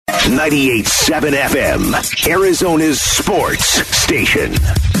98.7 FM, Arizona's sports station.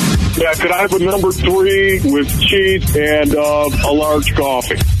 Yeah, could I have a number 3 with cheese and a large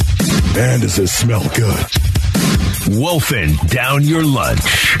coffee? Man, does this smell good. Wolfing down your lunch.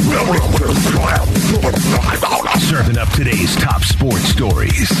 Serving up today's top sports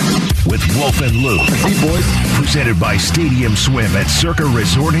stories with Wolf and Luke. Hey, boys. Presented by Stadium Swim at Circa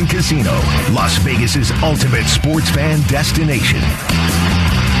Resort and Casino, Las Vegas's ultimate sports fan destination.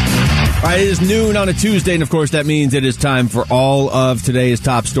 All right, it is noon on a Tuesday, and of course that means it is time for all of today's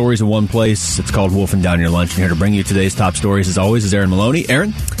top stories in one place. It's called Wolfing Down Your Lunch, and here to bring you today's top stories, as always, is Aaron Maloney.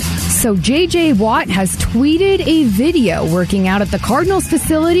 Aaron? So J.J. Watt has tweeted a video working out at the Cardinals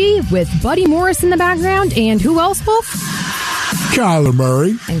facility with Buddy Morris in the background, and who else, Wolf? Kyler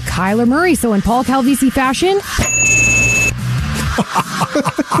Murray. And Kyler Murray. So in Paul Calvisi fashion...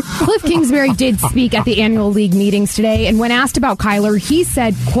 Cliff Kingsbury did speak at the annual league meetings today, and when asked about Kyler, he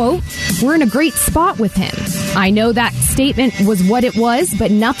said, quote, "We're in a great spot with him. I know that statement was what it was,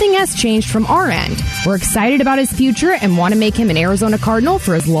 but nothing has changed from our end. We're excited about his future and want to make him an Arizona Cardinal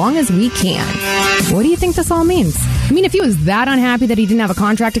for as long as we can." What do you think this all means? I mean, if he was that unhappy that he didn't have a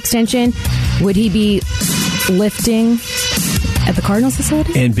contract extension, would he be lifting at the Cardinals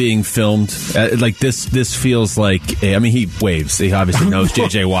facility? And being filmed. Like, this feels like... I mean, he waves. He obviously knows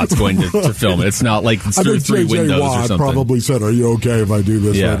J.J. Watt's going to film it. It's not like it's through 3 windows Watt or something. Probably said, "Are you okay if I do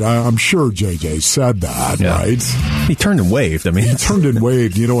this?" Yeah. Right? I'm sure J.J. said that, right? He turned and waved. I mean, he turned and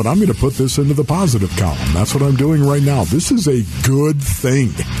waved. You know what? I'm going to put this into the positive column. That's what I'm doing right now. This is a good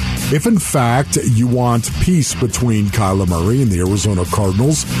thing. If, in fact, you want peace between Kyler Murray and the Arizona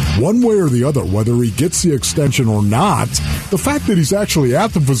Cardinals, one way or the other, whether he gets the extension or not, the fact that he's actually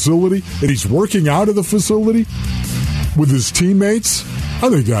at the facility and he's working out of the facility with his teammates, I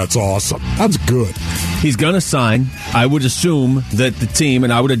think that's awesome. That's good. He's going to sign. I would assume that the team,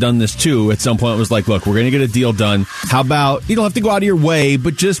 and I would have done this too, at some point was like, look, we're going to get a deal done. How about, you don't have to go out of your way,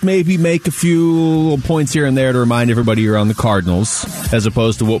 but just maybe make a few little points here and there to remind everybody you're on the Cardinals, as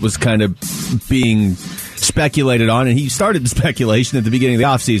opposed to what was kind of being speculated on. And he started the speculation at the beginning of the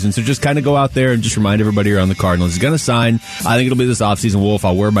offseason, so just kind of go out there and just remind everybody you're on the Cardinals. He's going to sign. I think it'll be this offseason, Wolf.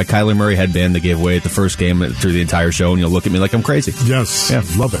 I'll wear my Kyler Murray headband they gave away at the first game through the entire show, and you'll look at me like I'm crazy. Yes, yeah.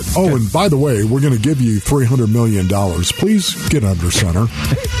 Love it. Oh, and by the way, we're going to give you $300 million. Please get under center.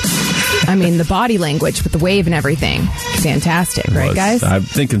 I mean, the body language with the wave and everything. Fantastic, right, guys? I'm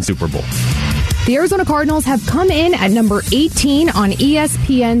thinking Super Bowl. The Arizona Cardinals have come in at number 18 on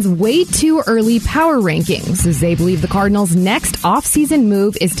ESPN's way too early power rankings, as they believe the Cardinals' next offseason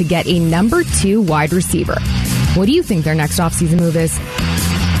move is to get a number 2 wide receiver. What do you think their next offseason move is?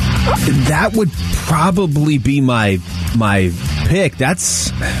 That would probably be my pick.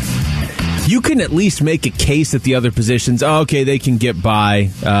 That's... You can at least make a case at the other positions. Oh, okay, they can get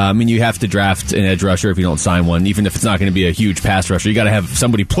by. I mean, you have to draft an edge rusher if you don't sign one, even if it's not going to be a huge pass rusher. You got to have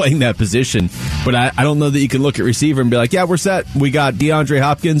somebody playing that position. But I don't know that you can look at receiver and be like, yeah, we're set. We got DeAndre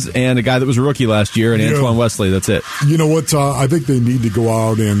Hopkins and a guy that was a rookie last year, and Antoine Wesley. That's it. You know what? I think they need to go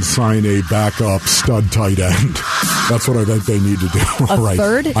out and sign a backup stud tight end. That's what I think they need to do. A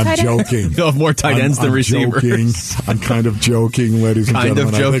third tight end? I'm joking. They'll have more tight ends than receivers. Joking. I'm kind of joking, ladies and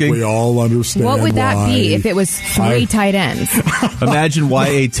gentlemen. I think we all understand. What would that be if it was 3 tight ends? Imagine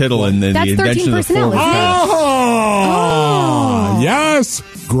Y.A. Tittle and then the invention of the 4 pass. Oh, yes,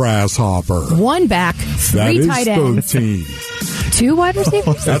 grasshopper. 1 back, 3 tight ends. 13. 2 wide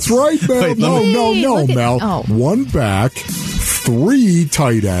receivers? That's right, Mel. Wait, no, Mel. Oh. 1 back, 3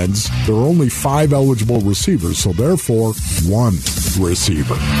 tight ends. There are only 5 eligible receivers, so therefore 1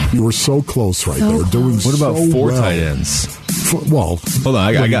 receiver. You were so close right there. Doing what about so 4 well. tight ends? Well, hold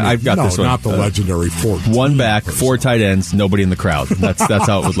on, I've got this one. Not the legendary 14. 1 back, 4 tight ends, nobody in the crowd. That's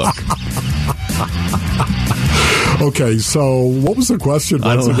how it would look. Okay, so what was the question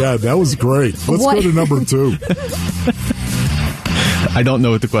once again? That was great. Let's go to number 2. I don't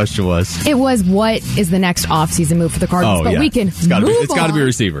know what the question was. It was, what is the next offseason move for the Cardinals? But we can It's got to be a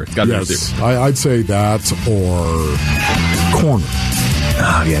receiver. It's got to be a receiver. I'd say that or corner.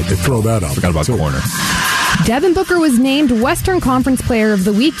 Oh, yeah. They throw that up. Forgot about corner. Devin Booker was named Western Conference Player of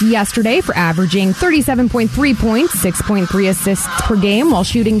the Week yesterday for averaging 37.3 points, 6.3 assists per game, while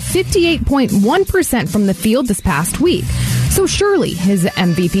shooting 58.1% from the field this past week. So surely his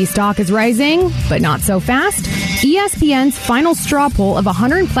MVP stock is rising, but not so fast. ESPN's final straw poll of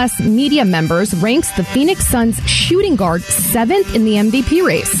 100-plus media members ranks the Phoenix Suns shooting guard 7th in the MVP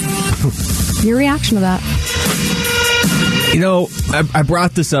race. Your reaction to that? You know, I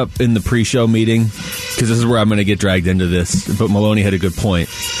brought this up in the pre-show meeting because this is where I'm going to get dragged into this, but Maloney had a good point.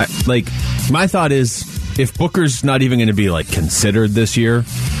 My thought is, if Booker's not even going to be, considered this year,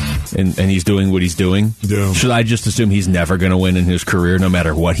 and he's doing what he's doing, should I just assume he's never going to win in his career no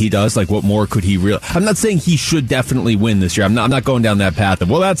matter what he does? Like, what more could he really... I'm not saying he should definitely win this year. I'm not going down that path of,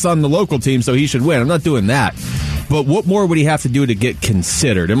 well, that's on the local team, so he should win. I'm not doing that. But what more would he have to do to get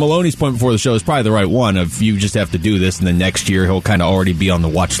considered? And Maloney's point before the show is probably the right one of you just have to do this, and then next year he'll kind of already be on the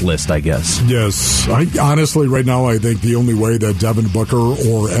watch list, I guess. Yes. Honestly, right now, I think the only way that Devin Booker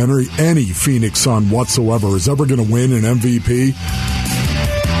or any Phoenix Sun whatsoever is ever going to win an MVP,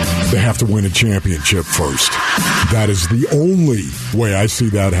 they have to win a championship first. That is the only way I see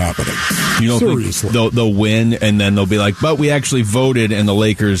that happening. You don't Seriously. think they'll win, and then they'll be like, but we actually voted, and the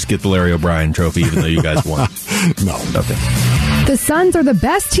Lakers get the Larry O'Brien trophy, even though you guys won? No. Okay. The Suns are the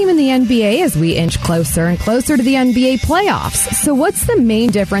best team in the NBA as we inch closer and closer to the NBA playoffs. So what's the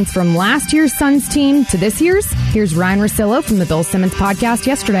main difference from last year's Suns team to this year's? Here's Ryan Russillo from the Bill Simmons podcast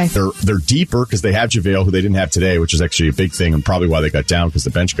yesterday. They're deeper because they have JaVale, who they didn't have today, which is actually a big thing and probably why they got down because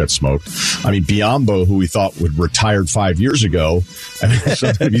the bench got smoked. I mean, Biyombo, who we thought would retired 5 years ago, I mean,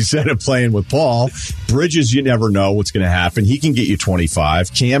 something to be said of playing with Paul. Bridges, you never know what's going to happen. He can get you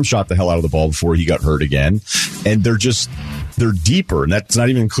 25. Cam shot the hell out of the ball before he got hurt again. And they're deeper, and that's not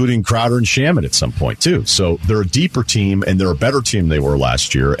even including Crowder and Shamet at some point, too. So they're a deeper team, and they're a better team than they were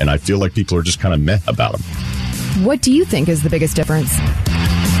last year, and I feel like people are just kind of meh about them. What do you think is the biggest difference?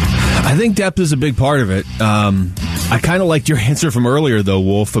 I think depth is a big part of it. I kind of liked your answer from earlier, though,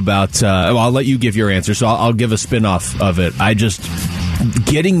 Wolf, about... I'll let you give your answer, so I'll give a spin-off of it.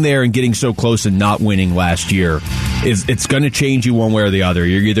 Getting there and getting so close and not winning last year it's going to change you one way or the other.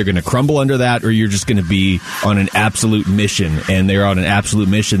 You're either going to crumble under that or you're just going to be on an absolute mission, and they're on an absolute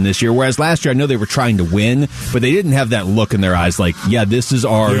mission this year. Whereas last year, I know they were trying to win, but they didn't have that look in their eyes like, yeah, this is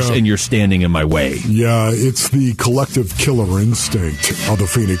ours and you're standing in my way. Yeah, it's the collective killer instinct of the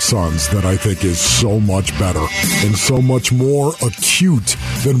Phoenix Suns that I think is so much better and so much more acute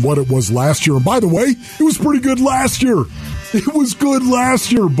than what it was last year. And by the way, it was pretty good last year. It was good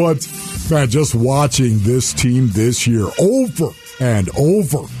last year, but man, just watching this team this year over and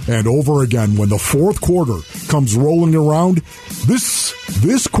over and over again, when the fourth quarter comes rolling around,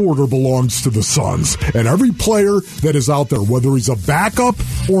 this quarter belongs to the Suns. And every player that is out there, whether he's a backup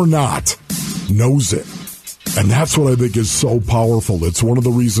or not, knows it. And that's what I think is so powerful. It's one of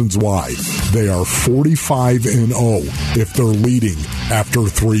the reasons why they are 45-0 if they're leading after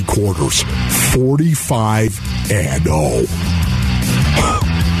three quarters. 45-0.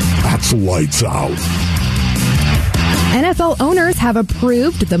 That's lights out. NFL owners have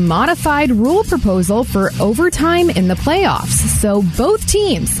approved the modified rule proposal for overtime in the playoffs, so both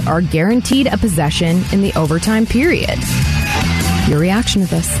teams are guaranteed a possession in the overtime period. Your reaction to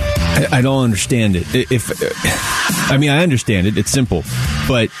this? I don't understand it. I understand it. It's simple.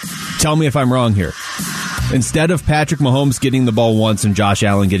 But tell me if I'm wrong here. Instead of Patrick Mahomes getting the ball once and Josh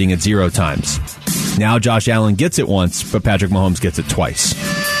Allen getting it 0 times, now Josh Allen gets it once, but Patrick Mahomes gets it twice.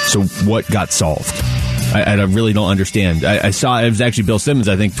 So what got solved? I really don't understand. I saw, it was actually Bill Simmons,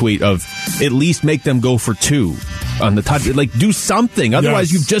 I think, tweet of at least make them go for 2 on the touch. Like, do something.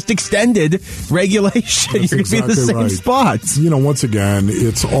 Otherwise, you've just extended regulation. That's You're going to be in the same spots. Once again,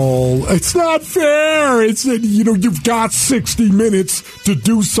 it's not fair. You've got 60 minutes to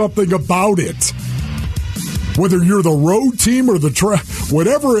do something about it. Whether you're the road team or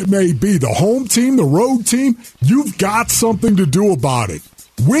whatever it may be, the home team, the road team, you've got something to do about it.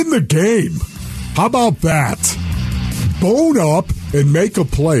 Win the game. How about that? Bone up and make a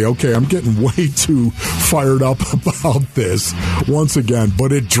play. Okay, I'm getting way too fired up about this once again,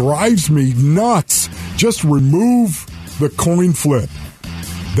 but it drives me nuts. Just remove the coin flip.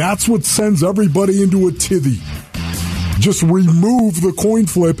 That's what sends everybody into a tizzy. Just remove the coin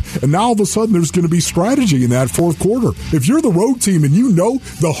flip, and now all of a sudden there's going to be strategy in that fourth quarter. If you're the road team and you know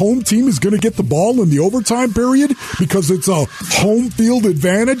the home team is going to get the ball in the overtime period because it's a home field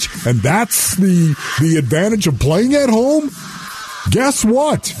advantage, and that's the advantage of playing at home, guess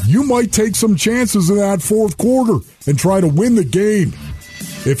what? You might take some chances in that fourth quarter and try to win the game.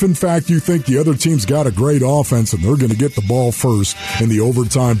 If, in fact, you think the other team's got a great offense and they're going to get the ball first in the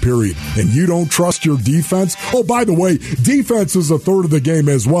overtime period, and you don't trust your defense, oh, by the way, defense is a third of the game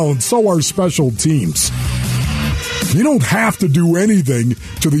as well, and so are special teams. You don't have to do anything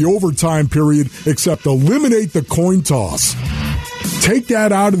to the overtime period except eliminate the coin toss. Take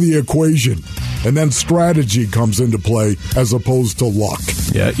that out of the equation, and then strategy comes into play as opposed to luck.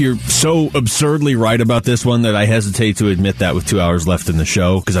 Yeah, you're so absurdly right about this one that I hesitate to admit that with 2 hours left in the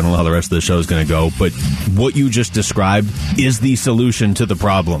show because I don't know how the rest of the show is going to go. But what you just described is the solution to the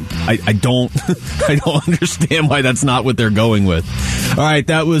problem. I don't I don't understand why that's not what they're going with. All right,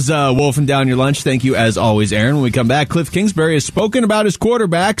 that was Wolfing Down Your Lunch. Thank you, as always, Aaron. When we come back, Cliff Kingsbury has spoken about his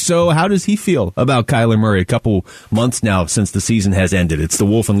quarterback. So how does he feel about Kyler Murray? A couple months now since the season has ended. It's the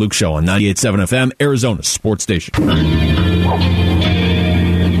Wolf and Luke Show on 98.7 FM, Arizona Sports Station.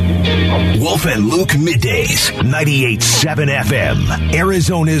 Wolf and Luke Middays, 98.7 FM,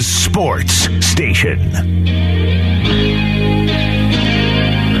 Arizona's sports station.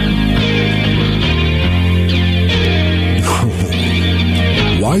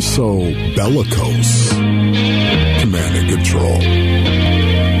 Why so bellicose? Command and control.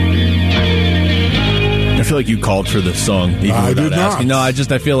 I feel like you called for this song even without asking. No, I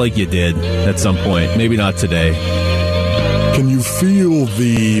feel like you did at some point. Maybe not today. Can you feel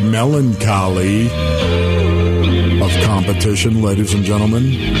the melancholy of competition, ladies and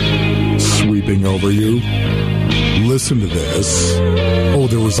gentlemen, sweeping over you? Listen to this. Oh,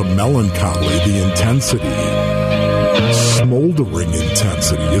 there was a melancholy, the intensity, smoldering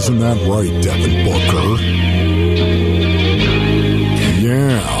intensity. Isn't that right, Devin Booker?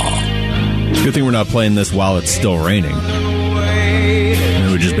 Yeah. Good thing we're not playing this while it's still raining. It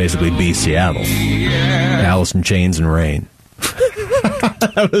would just basically be Seattle. Alice in Chains and Rain.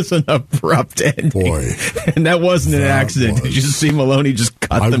 That was an abrupt ending. Boy. And that wasn't an accident. Did you see Maloney just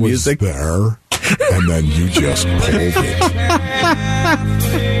cut the music? I was there, and then you just pulled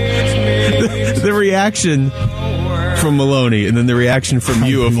it. The reaction from Maloney, and then the reaction from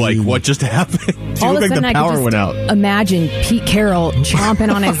you of like, what just happened? You all look of a like sudden, the power I could went just out. imagine Pete Carroll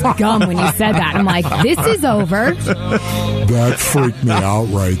chomping on his gum when you said that. I'm like, this is over. That freaked me out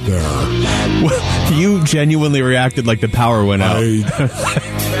right there. You genuinely reacted like the power went out.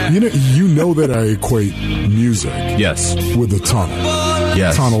 You know that I equate music, yes, with the tunnel,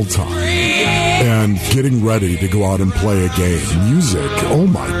 yes, tunnel time, and getting ready to go out and play a game. Music, oh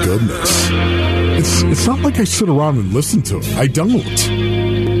my goodness, it's not like I sit around and listen to it. I don't.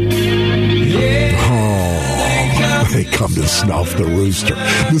 They come to snuff the rooster.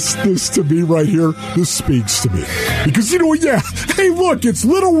 This to me right here, this speaks to me. Because, hey, look, it's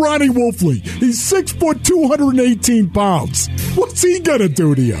little Ronnie Wolfley. He's 6 foot, 218 pounds. What's he going to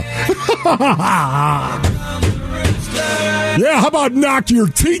do to you? Yeah, how about knock your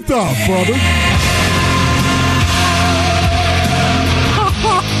teeth off, brother?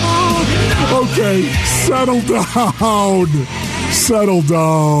 Okay, settle down. Settle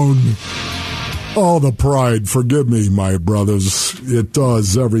down. Oh, the pride. Forgive me, my brothers. It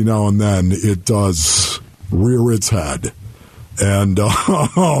does, every now and then, it does rear its head. And,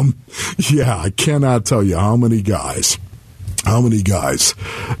 yeah, I cannot tell you how many guys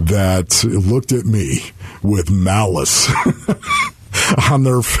that looked at me with malice on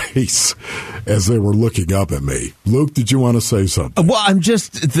their face as they were looking up at me. Luke, did you want to say something? Well, I'm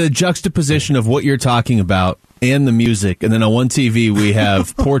just the juxtaposition of what you're talking about and the music, and then on one TV we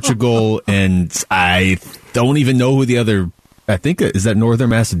have Portugal, and I don't even know who the other. I think is that Northern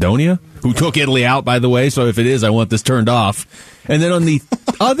Macedonia, who took Italy out, by the way. So if it is, I want this turned off. And then on the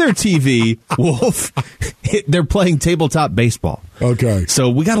other TV, Wolf, they're playing tabletop baseball. Okay. So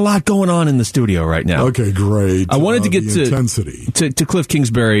we got a lot going on in the studio right now. Okay, great. I wanted to get intensity. To Cliff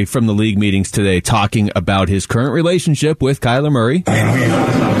Kingsbury from the league meetings today, talking about his current relationship with Kyler Murray. I mean, we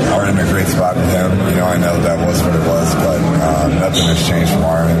are in a great spot with him. I know that was what it was, but nothing has changed from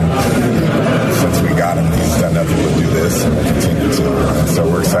our end. Since we got him, he's done nothing but do this and continue to. And so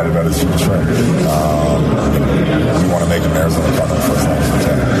we're excited about his future. We want to make him Arizona Cardinals first time.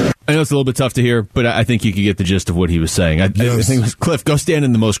 I know it's a little bit tough to hear, but I think you could get the gist of what he was saying. I think it was, Cliff, go stand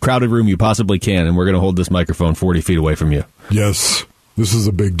in the most crowded room you possibly can, and we're going to hold this microphone 40 feet away from you. Yes, this is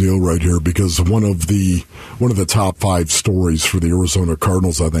a big deal right here because one of the top 5 stories for the Arizona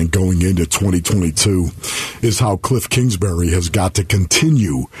Cardinals, I think, going into 2022 is how Cliff Kingsbury has got to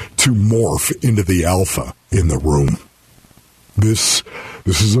continue to morph into the alpha in the room. This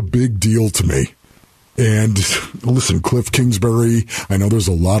is a big deal to me. And listen, Cliff Kingsbury, I know there's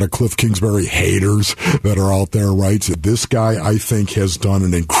a lot of Cliff Kingsbury haters that are out there, right? This guy, I think, has done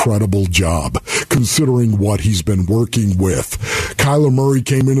an incredible job considering what he's been working with. Kyler Murray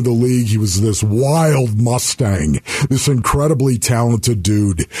came into the league. He was this wild Mustang, this incredibly talented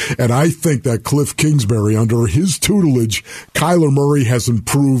dude. And I think that Cliff Kingsbury, under his tutelage, Kyler Murray has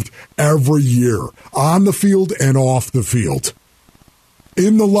improved every year on the field and off the field.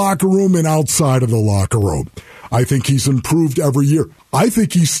 In the locker room and outside of the locker room. I think he's improved every year. I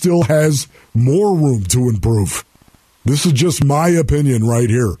think he still has more room to improve. This is just my opinion right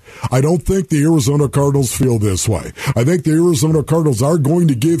here. I don't think the Arizona Cardinals feel this way. I think the Arizona Cardinals are going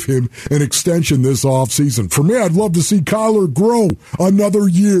to give him an extension this offseason. For me, I'd love to see Kyler grow another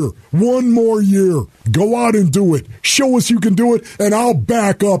year, one more year. Go out and do it. Show us you can do it, and I'll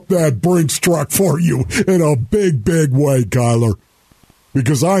back up that Brinks truck for you in a big, big way, Kyler,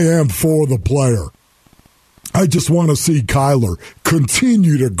 because I am for the player. I just want to see Kyler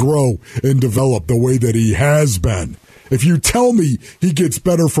continue to grow and develop the way that he has been. If you tell me he gets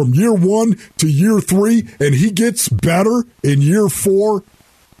better from year 1 to year 3 and he gets better in year 4,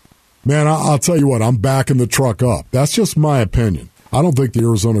 man, I'll tell you what, I'm backing the truck up. That's just my opinion. I don't think the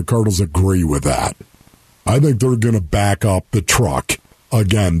Arizona Cardinals agree with that. I think they're going to back up the truck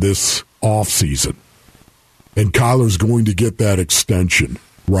again this offseason. And Kyler's going to get that extension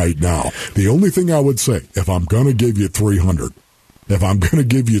right now. The only thing I would say, if I'm going to give you $300, if I'm going to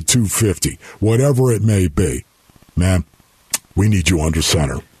give you $250, whatever it may be, man, we need you under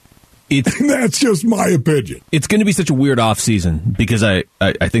center. That's just my opinion. It's going to be such a weird offseason because I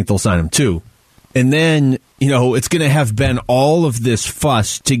think they'll sign him too. And then, it's going to have been all of this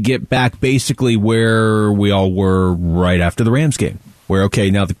fuss to get back basically where we all were right after the Rams game. Where, okay,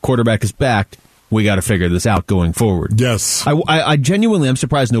 now the quarterback is back. We got to figure this out going forward. Yes. I genuinely am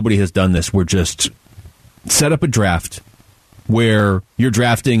surprised nobody has done this. We're just set up a draft where you're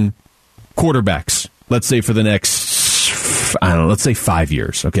drafting quarterbacks. Let's say for the next, let's say 5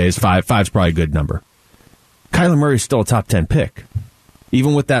 years. Okay, five's probably a good number. Kyler Murray is still a top 10 pick,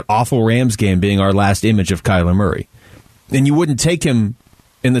 even with that awful Rams game being our last image of Kyler Murray. And you wouldn't take him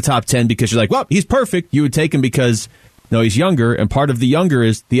in the top 10 because you're like, well, he's perfect. You would take him because, no, he's younger, and part of the younger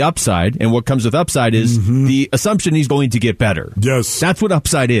is the upside, and what comes with upside is the assumption he's going to get better. Yes. That's what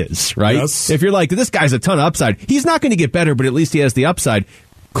upside is, right? Yes. If you're like, this guy's a ton of upside, he's not going to get better, but at least he has the upside.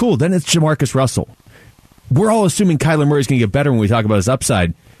 Cool, then it's Jamarcus Russell. We're all assuming Kyler Murray's going to get better when we talk about his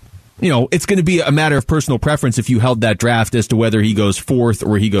upside. It's going to be a matter of personal preference if you held that draft as to whether he goes 4th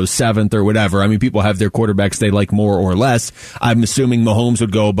or he goes 7th or whatever. I mean, people have their quarterbacks they like more or less. I'm assuming Mahomes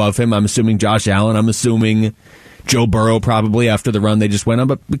would go above him. I'm assuming Josh Allen. I'm assuming Joe Burrow probably after the run they just went on.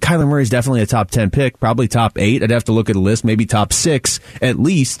 But Kyler Murray's definitely a top 10 pick, probably top 8. I'd have to look at a list, maybe top 6 at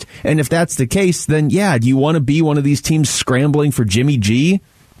least. And if that's the case, then yeah, do you want to be one of these teams scrambling for Jimmy G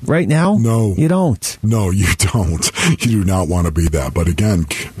right now? No. You don't. No, you don't. You do not want to be that. But again,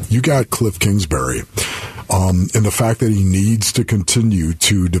 you got Cliff Kingsbury. And the fact that he needs to continue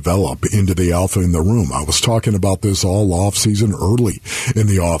to develop into the alpha in the room. I was talking about this all offseason, early in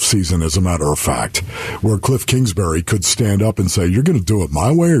the offseason, as a matter of fact, where Cliff Kingsbury could stand up and say, you're going to do it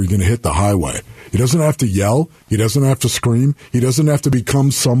my way or you're going to hit the highway. He doesn't have to yell. He doesn't have to scream. He doesn't have to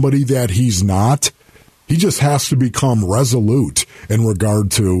become somebody that he's not. He just has to become resolute in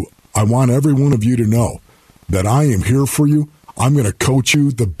regard to, I want every one of you to know that I am here for you. I'm going to coach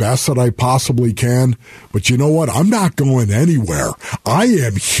you the best that I possibly can. But you know what? I'm not going anywhere. I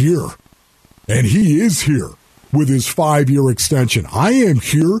am here. And he is here with his 5-year extension. I am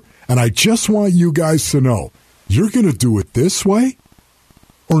here, and I just want you guys to know, you're going to do it this way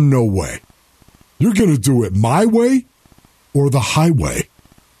or no way. You're going to do it my way or the highway.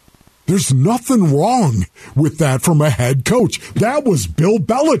 There's nothing wrong with that from a head coach. That was Bill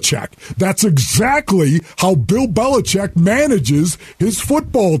Belichick. That's exactly how Bill Belichick manages his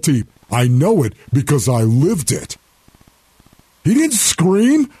football team. I know it because I lived it. He didn't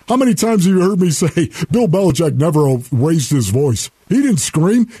scream. How many times have you heard me say Bill Belichick never raised his voice? He didn't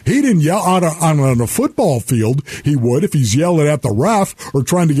scream. He didn't yell on a football field. He would if he's yelling at the ref or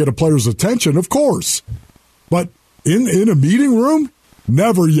trying to get a player's attention, of course. But in a meeting room,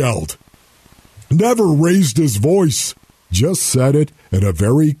 never yelled. Never raised his voice. Just said it in a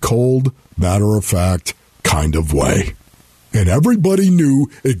very cold, matter-of-fact kind of way. And everybody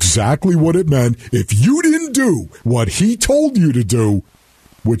knew exactly what it meant. If you didn't do what he told you to do,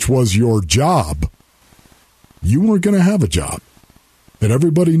 which was your job, you weren't going to have a job. And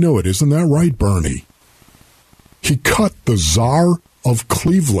everybody knew it. Isn't that right, Bernie? He cut the Czar of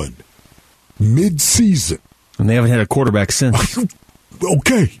Cleveland mid-season. And they haven't had a quarterback since.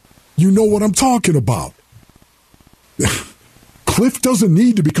 Okay. You know what I'm talking about. Cliff doesn't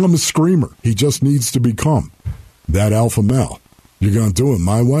need to become a screamer. He just needs to become that alpha male. You're going to do it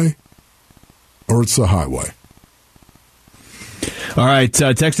my way or it's the highway. All right,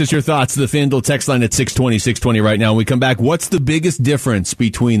 text us your thoughts to the FanDuel text line at 620 right now. When we come back, what's the biggest difference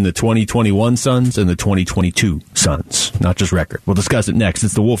between the 2021 Suns and the 2022 Suns? Not just record. We'll discuss it next.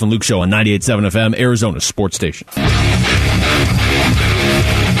 It's the Wolf and Luke Show on 98.7 FM, Arizona's sports station.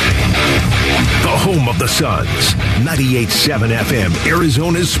 The home of the Suns. 98.7 FM,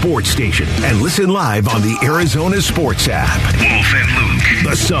 Arizona's sports station. And listen live on the Arizona Sports app. Wolf and Luke.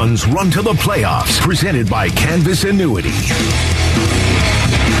 The Suns run to the playoffs. Presented by Canvas Annuity.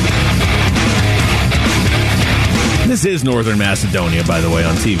 This is Northern Macedonia, by the way,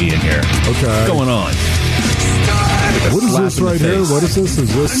 on TV in here. Okay. What's going on? What is this right here? What is this?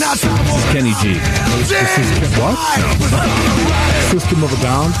 Is this Kenny G? This is what? No. System of a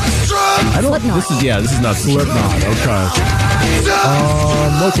Down? I don't. This is not Slipknot. Okay.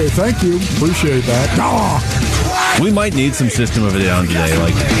 Okay. Thank you. Appreciate that. We might need some System of a Down today,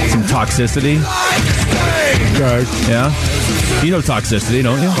 like some Toxicity. Okay. Yeah. You know Toxicity,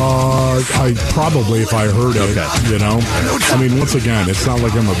 don't you? I probably, if I heard it, Okay. you know. I mean, once again, it's not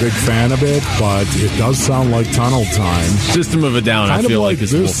like I'm a big fan of it, but it does sound like Tunnel Time. System of a Down, Kind I feel of like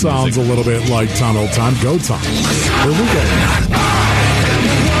is this Wolf sounds music. a little bit like Tunnel Time. Go Time. Here we go.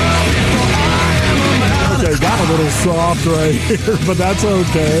 Okay, got a little soft right here, but that's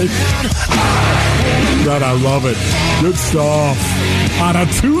okay. God, I love it. Good stuff. On a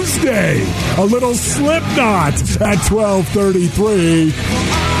Tuesday, a little Slipknot at 12:33.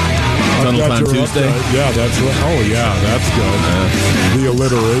 Tunnel Time Tuesday? Yeah, that's right. Oh, yeah, that's good. The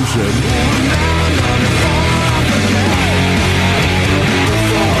alliteration.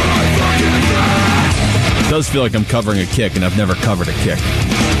 It does feel like I'm covering a kick, and I've never covered a kick.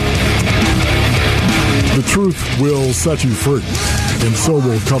 The truth will set you free, and so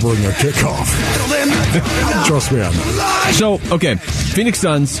will covering a kickoff. Trust me on that. So, okay, Phoenix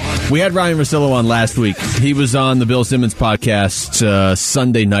Suns. We had Ryan Russillo on last week. He was on the Bill Simmons podcast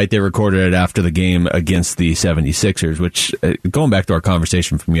Sunday night. They recorded it after the game against the 76ers, which, going back to our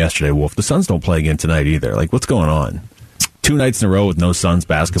conversation from yesterday, Wolf, the Suns don't play again tonight either. Like, what's going on? 2 nights in a row with no Suns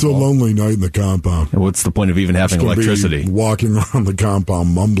basketball. It's a lonely night in the compound. What's the point of even having electricity? Walking around the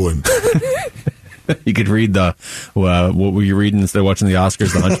compound mumbling. You could read what were you reading instead of watching the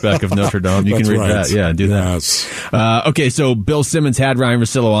Oscars, The Hunchback of Notre Dame? You can read that. Yeah, do that. Yes. Okay, so Bill Simmons had Ryan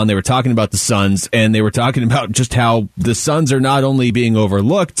Russillo on. They were talking about the Suns, and they were talking about just how the Suns are not only being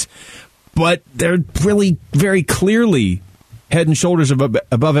overlooked, but they're really very clearly head and shoulders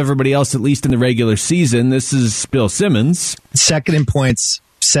above everybody else, at least in the regular season. This is Bill Simmons. 2nd in points,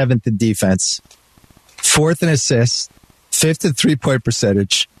 7th in defense, 4th in assists, 5th in three-point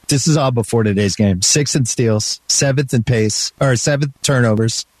percentage. This is all before today's game. 6th in steals, 7th in pace, or 7th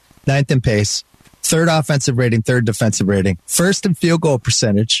turnovers, 9th in pace, 3rd offensive rating, 3rd defensive rating, 1st in field goal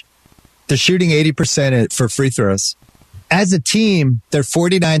percentage. They're shooting 80% for free throws. As a team, they're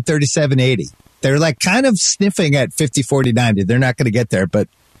 49, 37, 80. They're like kind of sniffing at 50, 40, 90. They're not going to get there, but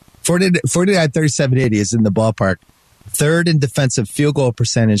 49, 37, 80 is in the ballpark. 3rd in defensive field goal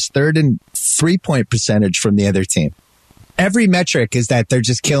percentage, 3rd in three-point percentage from the other team. Every metric is that they're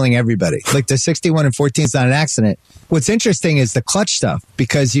just killing everybody. Like the 61 and 14 is not an accident. What's interesting is the clutch stuff,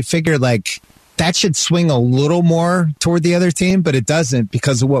 because you figure like that should swing a little more toward the other team, but it doesn't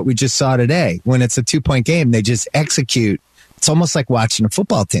because of what we just saw today. When it's a 2-point game, they just execute. It's almost like watching a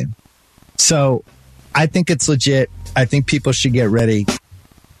football team. So I think it's legit. I think people should get ready.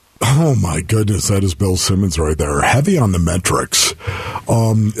 Oh, my goodness. That is Bill Simmons right there. Heavy on the metrics.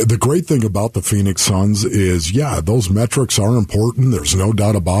 The great thing about the Phoenix Suns is, yeah, those metrics are important. There's no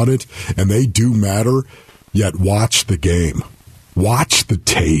doubt about it. And they do matter. Yet watch the game. Watch the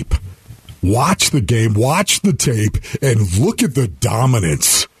tape. Watch the game. Watch the tape. And look at the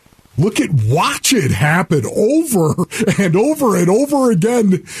dominance. Watch it happen over and over and over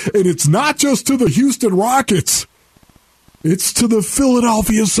again. And it's not just to the Houston Rockets. It's to the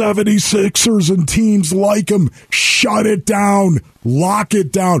Philadelphia 76ers and teams like them. Shut it down. Lock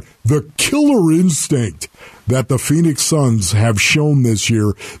it down. The killer instinct that the Phoenix Suns have shown this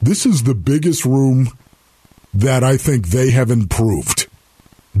year, this is the biggest room that I think they have improved.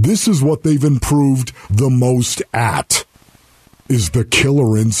 This is what they've improved the most at, is the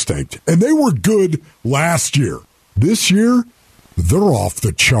killer instinct. And they were good last year. This year, they're off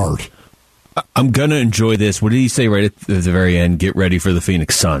the chart. I'm going to enjoy this. What did he say right at the very end? Get ready for the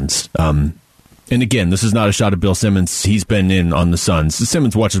Phoenix Suns. And again, this is not a shot at Bill Simmons. He's been in on the Suns.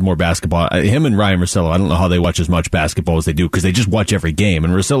 Simmons watches more basketball. Him and Ryan Russillo, I don't know how they watch as much basketball as they do because they just watch every game.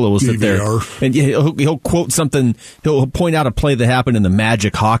 And Russillo will sit there and he'll quote something. He'll point out a play that happened in the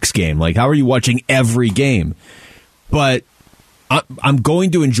Magic Hawks game. Like, how are you watching every game? But I'm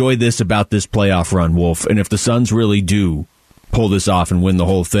going to enjoy this about this playoff run, Wolf. And if the Suns really do pull this off and win the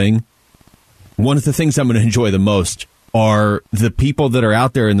whole thing, one of the things I'm going to enjoy the most are the people that are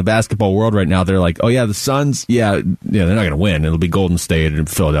out there in the basketball world right now. They're like, oh, yeah, the Suns, they're not going to win. It'll be Golden State and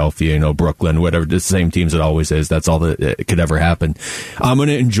Philadelphia, Brooklyn, whatever, the same teams it always is. That's all that it could ever happen. I'm going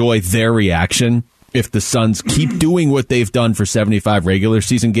to enjoy their reaction if the Suns keep doing what they've done for 75 regular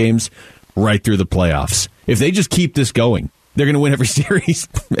season games right through the playoffs. If they just keep this going, they're going to win every series,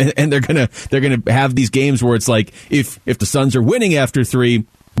 and they're going to have these games where it's like if the Suns are winning after 3,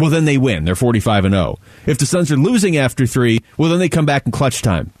 well, then they win. They're 45-0. If the Suns are losing after 3, well, then they come back in clutch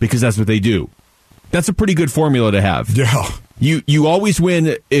time because that's what they do. That's a pretty good formula to have. Yeah. You always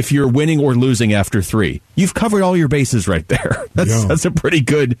win if you're winning or losing after 3. You've covered all your bases right there. That's a pretty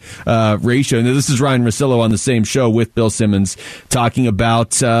good ratio. And this is Ryan Russillo on the same show with Bill Simmons talking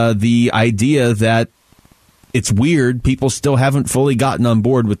about the idea that it's weird people still haven't fully gotten on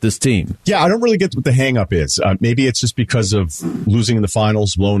board with this team. Yeah, I don't really get what the hang-up is. Maybe it's just because of losing in the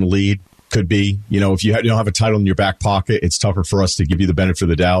finals, blowing a lead. Could be. If you don't have a title in your back pocket, it's tougher for us to give you the benefit of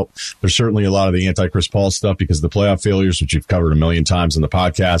the doubt. There's certainly a lot of the anti-Chris Paul stuff because of the playoff failures, which you've covered a million times in the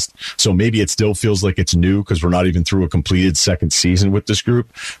podcast. So maybe it still feels like it's new because we're not even through a completed second season with this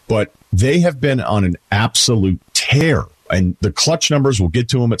group. But they have been on an absolute tear. And the clutch numbers, we'll get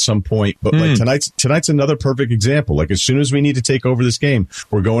to them at some point. But like tonight's another perfect example. Like as soon as we need to take over this game,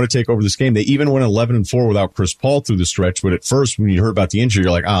 we're going to take over this game. They even went 11-4 without Chris Paul through the stretch. But at first, when you heard about the injury,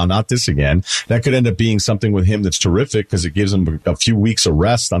 you're like, not this again. That could end up being something with him that's terrific because it gives him a few weeks of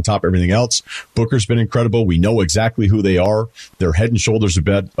rest on top of everything else. Booker's been incredible. We know exactly who they are. They're head and shoulders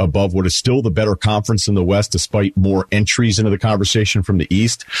above what is still the better conference in the West, despite more entries into the conversation from the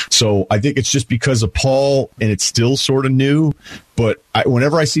East. So I think it's just because of Paul, and it's still sort of new, but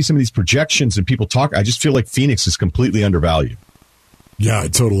whenever I see some of these projections and people talk, I just feel like Phoenix is completely undervalued. Yeah, I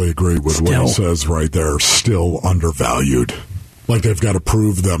totally agree with what he says right there. Still undervalued. Like they've got to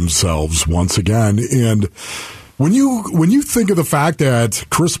prove themselves once again. And when you think of the fact that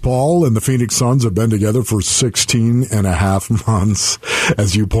Chris Paul and the Phoenix Suns have been together for 16 and a half months,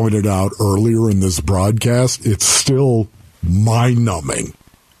 as you pointed out earlier in this broadcast, it's still mind-numbing.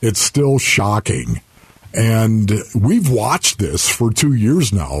 It's still shocking. And we've watched this for 2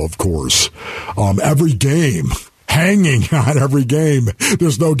 years now, of course. Every game, hanging on every game.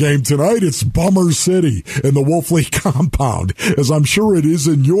 There's no game tonight. It's Bummer City in the Wolf Lake compound, as I'm sure it is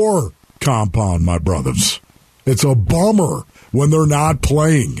in your compound, my brothers. It's a bummer when they're not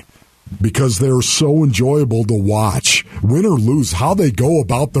playing because they're so enjoyable to watch. Win or lose, how they go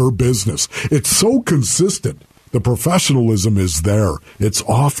about their business. It's so consistent. The professionalism is there. It's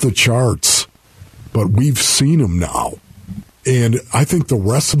off the charts. But we've seen them now. And I think the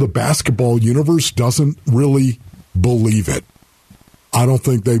rest of the basketball universe doesn't really believe it. I don't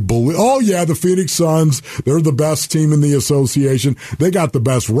think they believe, the Phoenix Suns, they're the best team in the association. They got the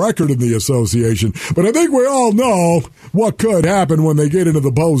best record in the association. But I think we all know what could happen when they get into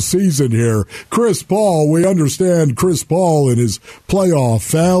the postseason here. Chris Paul, we understand Chris Paul and his playoff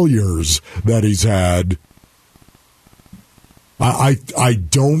failures that he's had. I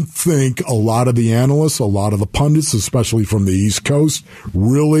don't think a lot of the analysts, a lot of the pundits, especially from the East Coast,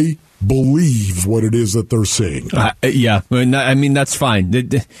 really believe what it is that they're seeing. Yeah, I mean, that's fine.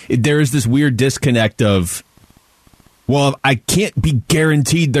 There is this weird disconnect of, well, I can't be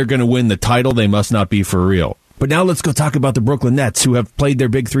guaranteed they're going to win the title. They must not be for real. But now let's go talk about the Brooklyn Nets, who have played their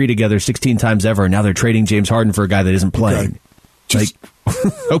big three together 16 times ever, and now they're trading James Harden for a guy that isn't playing.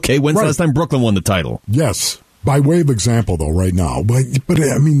 Okay, when's the last time Brooklyn won the title? Yes. By way of example, though, right now. But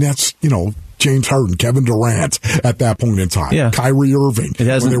I mean, that's, James Harden, Kevin Durant at that point in time. Yeah. Kyrie Irving. It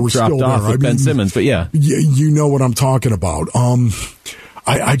hasn't dropped off with Ben Simmons, but yeah. You know what I'm talking about.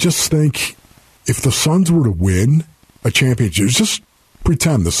 I just think if the Suns were to win a championship, just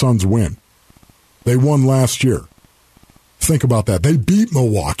pretend the Suns win. They won last year. Think about that. They beat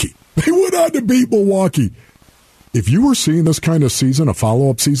Milwaukee. They went on to beat Milwaukee. If you were seeing this kind of season, a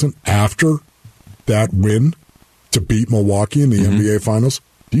follow-up season after that win to beat Milwaukee in the NBA Finals,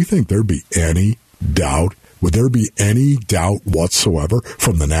 do you think there'd be any doubt? Would there be any doubt whatsoever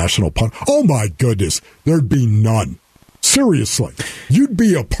from the national pundit? Oh, my goodness. There'd be none. Seriously. You'd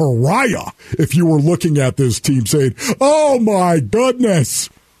be a pariah if you were looking at this team saying, oh, my goodness.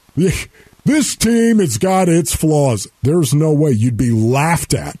 This team has got its flaws. There's no way. You'd be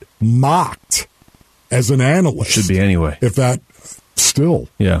laughed at, mocked as an analyst. Should be anyway. If that... Still,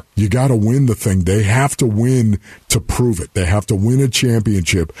 yeah, you got to win the thing. They have to win to prove it. They have to win a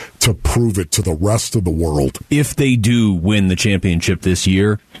championship to prove it to the rest of the world. If they do win the championship this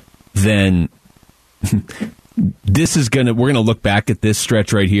year, then we're going to look back at this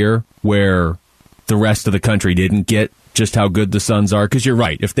stretch right here where the rest of the country didn't get just how good the Suns are. Because you're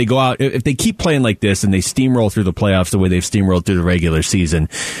right. If they go out, if they keep playing like this and they steamroll through the playoffs the way they've steamrolled through the regular season,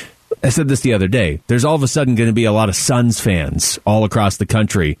 I said this the other day, there's all of a sudden going to be a lot of Suns fans all across the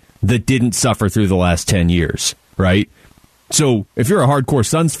country that didn't suffer through the last 10 years, right? So if you're a hardcore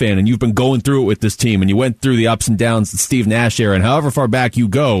Suns fan and you've been going through it with this team and you went through the ups and downs of Steve Nash era and however far back you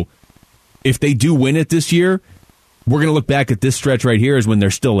go, if they do win it this year, we're going to look back at this stretch right here as when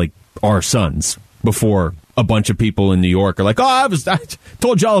they're still like our Suns before a bunch of people in New York are like, oh, I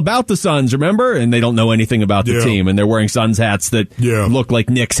told you all about the Suns, remember? And they don't know anything about the team, and they're wearing Suns hats that look like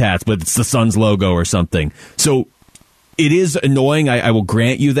Knicks hats, but it's the Suns logo or something. So it is annoying, I will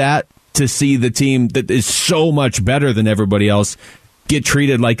grant you that, to see the team that is so much better than everybody else get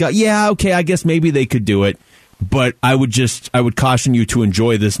treated like, okay, I guess maybe they could do it. But I would caution you to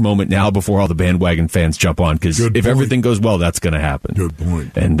enjoy this moment now before all the bandwagon fans jump on, because if everything goes well, that's going to happen. Good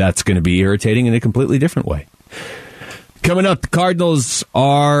point. And that's going to be irritating in a completely different way. Coming up, the Cardinals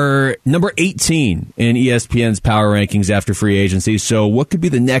are number 18 in ESPN's power rankings after free agency. So what could be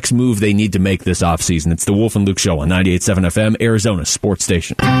the next move they need to make this offseason? It's the Wolf and Luke Show on 98.7 FM, Arizona Sports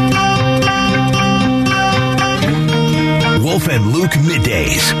Station. Wolf and Luke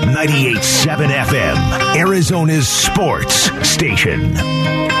Middays, 98.7 FM, Arizona's sports station.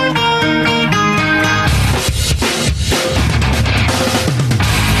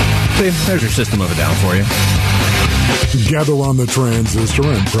 There's your System of a Down for you. Gather on the transistor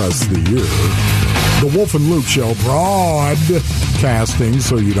and press the ear. The Wolf and Luke Show, broadcasting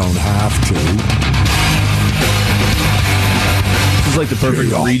so you don't have to. This is like the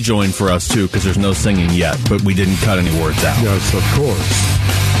perfect rejoin for us, too, because there's no singing yet, but we didn't cut any words out. Yes, of course.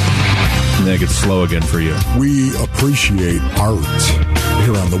 And then it gets slow again for you. We appreciate art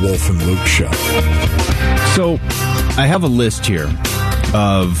here on the Wolf and Luke Show. So, I have a list here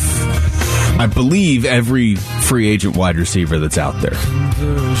of, I believe, every free agent wide receiver that's out there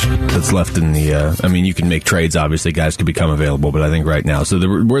that's left in the, you can make trades, obviously, guys could become available, but I think right now, so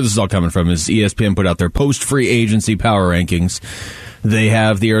where this is all coming from is ESPN put out their post-free agency power rankings. They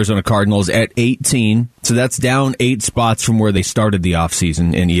have the Arizona Cardinals at 18, so that's down 8 spots from where they started the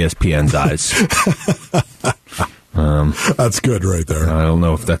offseason in ESPN's eyes. That's good right there. I don't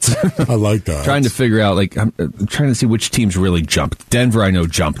know if that's... I like that. Trying to figure out, I'm trying to see which teams really jumped. Denver, I know,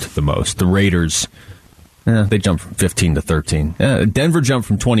 jumped the most. The Raiders, they jumped from 15 to 13. Denver jumped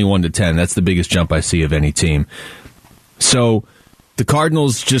from 21 to 10. That's the biggest jump I see of any team. So the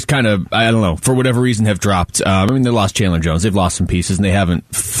Cardinals just kind of, I don't know, for whatever reason have dropped. They lost Chandler Jones. They've lost some pieces, and they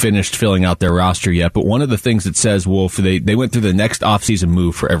haven't finished filling out their roster yet. But one of the things it says, Wolf, they went through the next offseason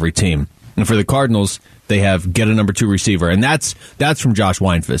move for every team. And for the Cardinals, they have get a number 2 receiver. And that's from Josh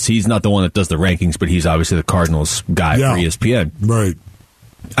Weinfuss. He's not the one that does the rankings, but he's obviously the Cardinals guy for ESPN. Right.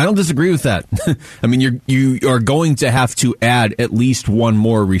 I don't disagree with that. You are going to have to add at least one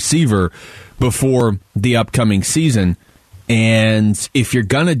more receiver before the upcoming season. And if you're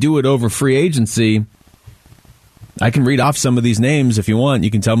going to do it over free agency, I can read off some of these names if you want.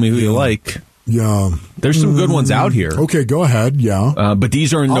 You can tell me who you like. Yeah. There's some good ones out here. Okay, go ahead. Yeah. But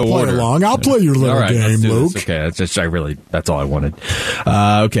these are in no order. I'll play your little game, Luke. Okay, that's all I wanted.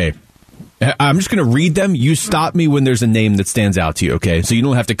 Okay. I'm just going to read them. You stop me when there's a name that stands out to you, okay? So you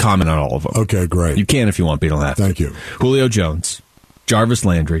don't have to comment on all of them. Okay, great. You can if you want, but you don't have to. Thank you. Julio Jones, Jarvis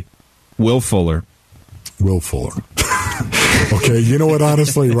Landry, Will Fuller. Okay, you know what,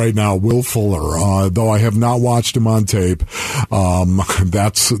 honestly, right now, Will Fuller, though I have not watched him on tape,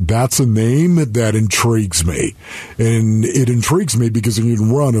 that's a name that intrigues me. And it intrigues me because he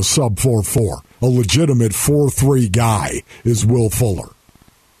can run a sub 4.4. A legitimate 4.3 guy is Will Fuller.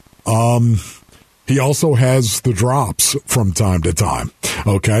 He also has the drops from time to time,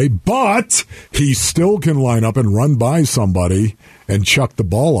 okay? But he still can line up and run by somebody and chuck the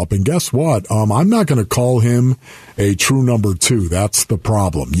ball up. And guess what? I'm not going to call him a true number 2. That's the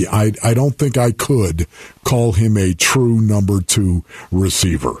problem. I don't think I could call him a true number 2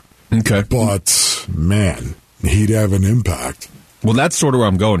 receiver. Okay. But, man, he'd have an impact. Well, that's sort of where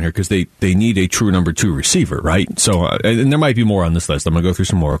I'm going here because they need a true number 2 receiver, right? So, and there might be more on this list. I'm going to go through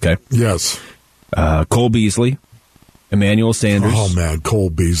some more, okay? Yes. Cole Beasley, Emmanuel Sanders. Oh, man, Cole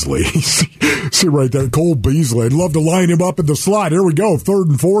Beasley. See right there, Cole Beasley. I'd love to line him up in the slot. Here we go, 3rd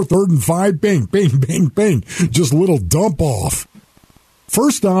and 4, 3rd and 5, bing, bing, bing, bing. Just a little dump off.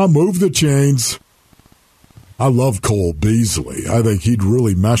 First down, move the chains. I love Cole Beasley. I think he'd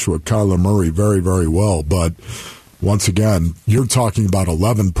really mesh with Kyler Murray very, very well. But once again, you're talking about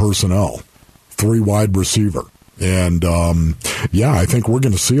 11 personnel, 3 wide receiver. And, I think we're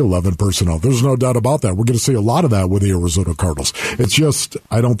going to see 11 personnel. There's no doubt about that. We're going to see a lot of that with the Arizona Cardinals. It's just,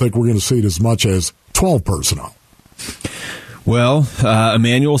 I don't think we're going to see it as much as 12 personnel. Well,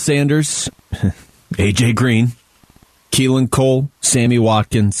 Emmanuel Sanders, A.J. Green, Keelan Cole, Sammy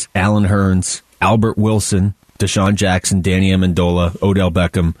Watkins, Allen Hurns, Albert Wilson, Deshaun Jackson, Danny Amendola, Odell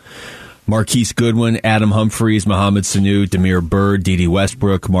Beckham, Marquise Goodwin, Adam Humphries, Mohamed Sanu, Demir Bird, Dede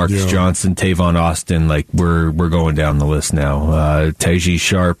Westbrook, Marcus Johnson, Tavon Austin. Like, we're going down the list now. Taiji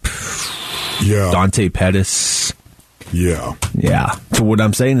Sharp, Dante Pettis. Yeah. So what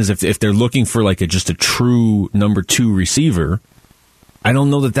I'm saying is if they're looking for like just a true number 2 receiver, I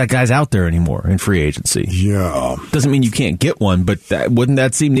don't know that guy's out there anymore in free agency. Yeah. Doesn't mean you can't get one, but wouldn't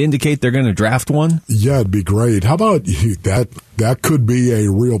that seem to indicate they're going to draft one? Yeah, it'd be great. How about that? That could be a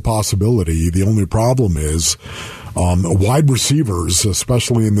real possibility. The only problem is wide receivers,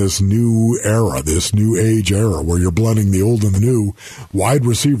 especially in this new era, this new age era where you're blending the old and the new, wide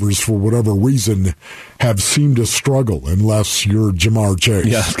receivers, for whatever reason, have seemed to struggle unless you're Jamar Chase.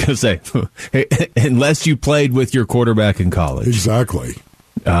 Yeah, I was going to say, unless you played with your quarterback in college. Exactly.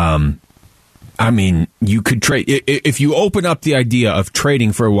 I mean, you could trade. If you open up the idea of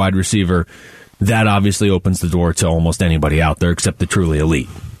trading for a wide receiver, that obviously opens the door to almost anybody out there except the truly elite.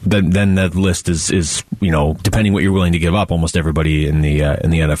 Then that list is depending what you're willing to give up, almost everybody in the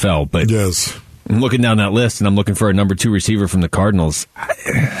NFL. But yes, I'm looking down that list and I'm looking for a number 2 receiver from the Cardinals.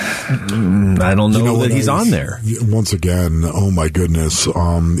 I don't know that he's on there. Once again, oh my goodness,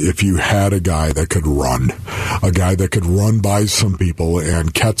 if you had a guy that could run by some people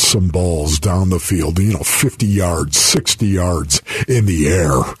and catch some balls down the field, 50 yards, 60 yards in the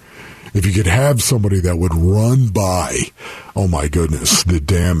air. If you could have somebody that would run by, oh my goodness, the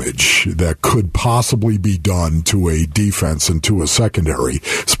damage that could possibly be done to a defense and to a secondary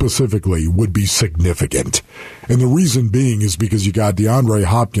specifically would be significant. And the reason being is because you got DeAndre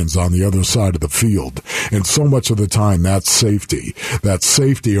Hopkins on the other side of the field. And so much of the time that safety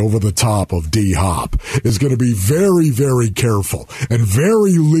over the top of D-Hop is going to be very, very careful and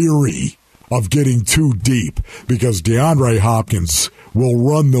very leery of getting too deep because DeAndre Hopkins will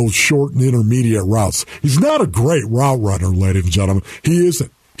run those short and intermediate routes. He's not a great route runner, ladies and gentlemen. He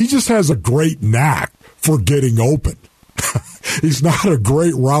isn't. He just has a great knack for getting open. He's not a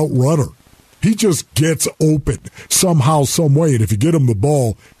great route runner. He just gets open somehow, some way, and if you get him the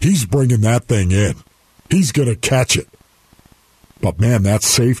ball, he's bringing that thing in. He's going to catch it. But, man, that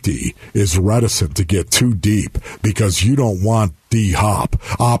safety is reticent to get too deep because you don't want D-Hop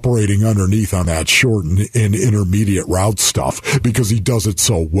operating underneath on that short and intermediate route stuff because he does it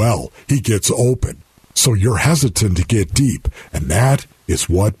so well. He gets open. So you're hesitant to get deep, and that is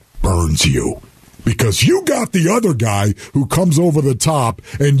what burns you. Because you got the other guy who comes over the top,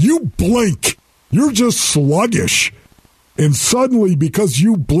 and you blink. You're just sluggish. And suddenly, because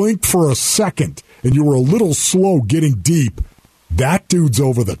you blinked for a second and you were a little slow getting deep, that dude's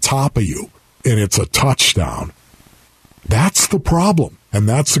over the top of you, and it's a touchdown. That's the problem, and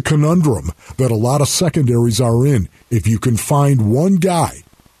that's the conundrum that a lot of secondaries are in. If you can find one guy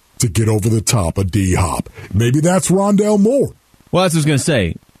to get over the top of D-Hop, maybe that's Rondale Moore. Well, that's what I was going to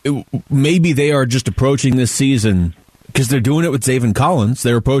say. Maybe they are just approaching this season because they're doing it with Zaven Collins.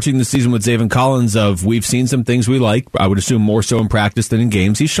 They're approaching the season with Zaven Collins of we've seen some things we like. I would assume more so in practice than in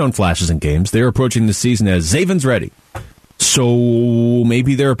games. He's shown flashes in games. They're approaching the season as Zaven's ready. So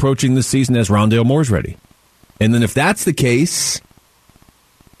maybe they're approaching this season as Rondale Moore's ready. And then if that's the case,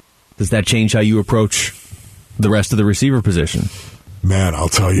 does that change how you approach the rest of the receiver position? Man, I'll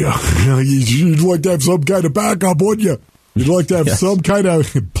tell you, you'd like to have some kind of backup, wouldn't you? You'd like to have some kind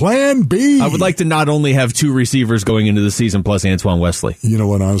of plan B. I would like to not only have 2 receivers going into the season plus Antoine Wesley. You know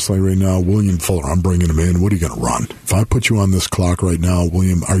what, honestly, right now, William Fuller, I'm bringing him in. What are you going to run? If I put you on this clock right now,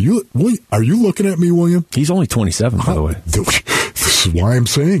 William, are you looking at me, William? He's only 27, by the way. This is why I'm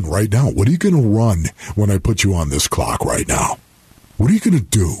saying right now, what are you going to run when I put you on this clock right now? What are you going to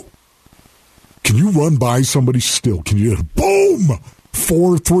do? Can you run by somebody still? Can you just, boom,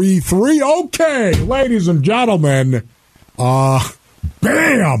 4-3-3? Okay, ladies and gentlemen.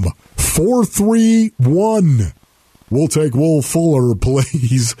 Bam! 4-3-1. We'll take Will Fuller,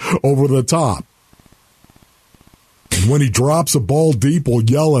 please, over the top. And when he drops a ball deep, we'll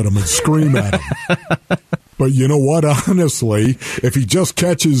yell at him and scream at him. But you know what? Honestly, if he just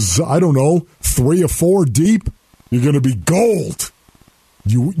catches, 3 or 4 deep, you're going to be gold.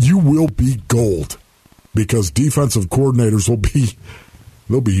 You will be gold because defensive coordinators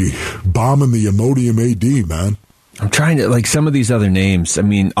they'll be bombing the Imodium AD, man. I'm trying to, some of these other names. I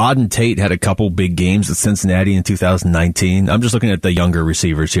mean, Auden Tate had a couple big games at Cincinnati in 2019. I'm just looking at the younger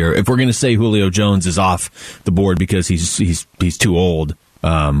receivers here. If we're going to say Julio Jones is off the board because he's too old,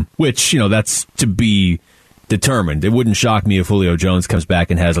 which, that's to be determined. It wouldn't shock me if Julio Jones comes back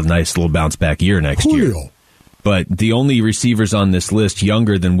and has a nice little bounce back year next year. But the only receivers on this list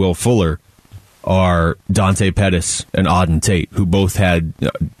younger than Will Fuller are Dante Pettis and Auden Tate, who both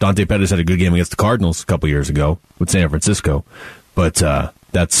Dante Pettis had a good game against the Cardinals a couple years ago with San Francisco. But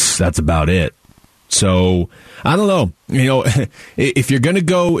That's about it. So I don't know. If you're gonna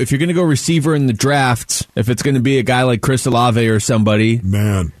go receiver in the draft, if it's gonna be a guy like Chris Olave or somebody,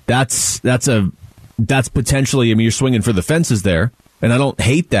 man, that's potentially. I mean, you're swinging for the fences there, and I don't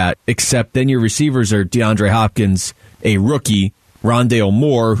hate that. Except then your receivers are DeAndre Hopkins, a rookie, Rondale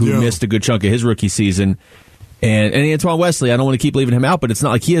Moore, who missed a good chunk of his rookie season, and Antoine Wesley. I don't want to keep leaving him out, but it's not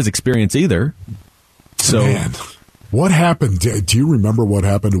like he has experience either. So. Man. What happened? Do you remember what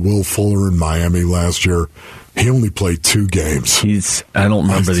happened to Will Fuller in Miami last year? He only played 2 games. I don't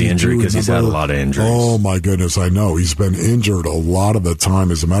remember the injury because he's had a lot of injuries. Oh, my goodness, I know. He's been injured a lot of the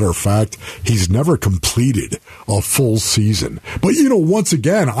time. As a matter of fact, he's never completed a full season. But, once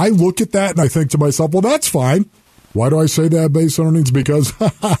again, I look at that and I think to myself, well, that's fine. Why do I say that, base earnings? Because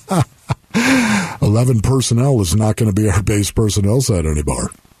 11 personnel is not going to be our base personnel set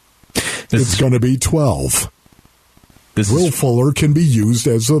anymore. It's going to be 12. Will Fuller can be used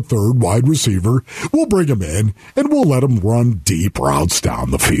as a third wide receiver. We'll bring him in, and we'll let him run deep routes down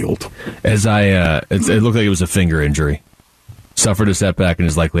the field. It looked like it was a finger injury. Suffered a setback and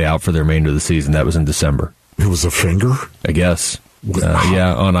is likely out for the remainder of the season. That was in December. It was a finger? I guess.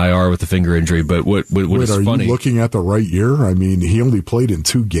 On IR with a finger injury. But what is funny... Are you looking at the right year? I mean, he only played in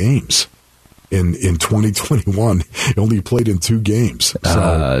 2 games. In 2021, he only played in 2 games.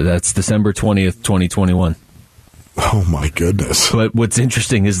 So. That's December 20th, 2021. Oh my goodness! But what's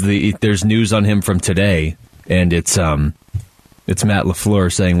interesting is there's news on him from today, and it's Matt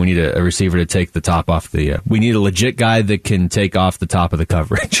LaFleur saying we need a receiver to take the top off the. We need a legit guy that can take off the top of the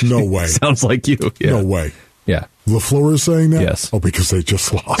coverage. No way! Sounds like you. Yeah. No way. Yeah. LaFleur is saying that. Yes. Oh, because they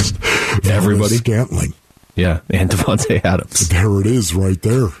just lost everybody. Scantling. Yeah, and Devontae Adams. There it is, right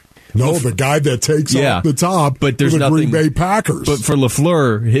there. No, the guy that takes off the top, but there's the nothing, Green Bay Packers. But for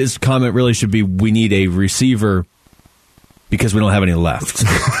LaFleur, his comment really should be, we need a receiver because we don't have any left.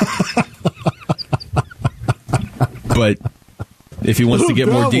 But if he wants to get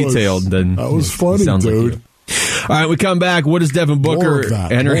more detailed, then that was funny, dude. Like all right, we come back. What does Devin Booker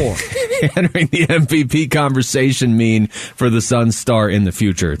entering the MVP conversation mean for the Suns star in the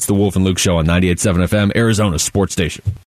future? It's the Wolf and Luke Show on 98.7 FM, Arizona Sports Station.